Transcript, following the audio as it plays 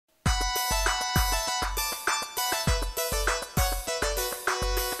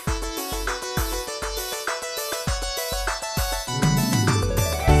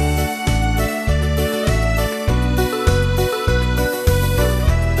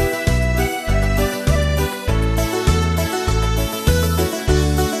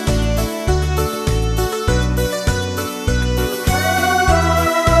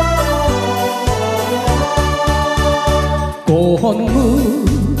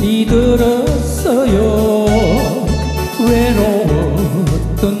들었어요.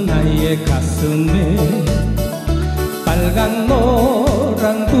 외로웠던 나의 가슴에 빨간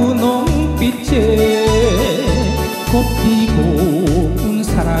노란 분홍빛에 꽃피고운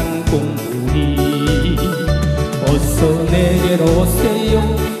사랑 꽃물이 어서 내게로 오세요.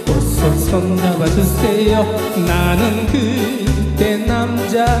 어서 손잡아주세요. 나는 그대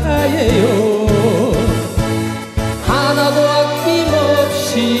남자예요. 하나도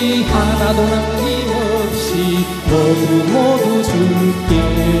아낌없이 하나도 남김없이 모두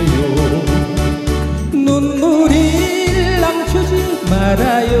줄게요. 눈물이 랑주지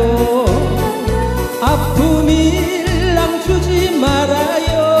말아요. 아픔이 랑주지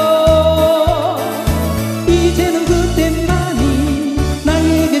말아요. 이제는 그때만이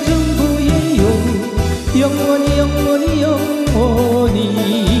나에게 전부예요. 영원히 영원히 영원히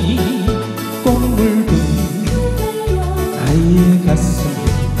꽃물든 나의 가슴에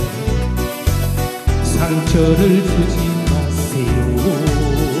상처를 주지 마세요.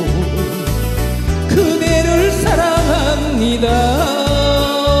 그대를 사랑합니다.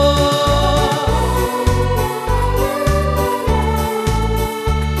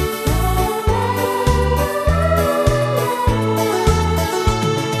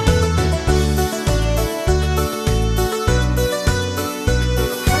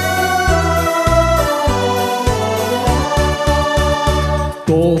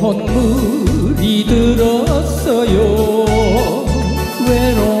 꽃물이 들었어요.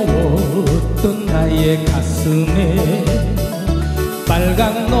 외로웠던 나의 가슴에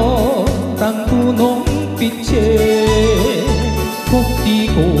빨간 노란 분홍빛에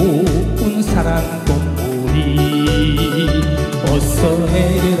꽃피고운 사랑 꽃물이 어서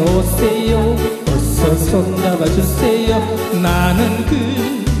내게로 오세요. 어서 손잡아주세요. 나는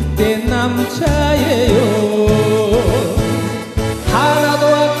그대 남자예요. 하나도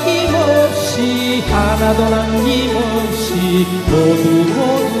아낌없이 하나도 남김없이 모두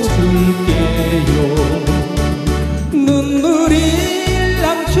줄게요. 눈물이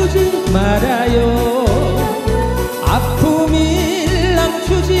랑주지 말아요. 아픔이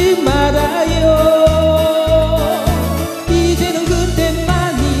랑주지 말아요. 이제는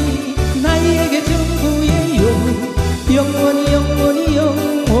그때만이 나에게 전부예요. 영원히 영원히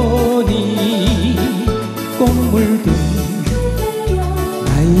영원히 꽃물든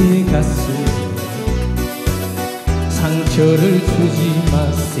나의 가슴 상처를 주지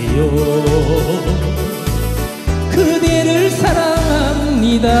마세요. 그대를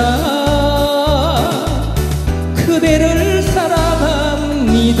사랑합니다. 그대를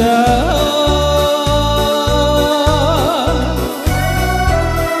사랑합니다.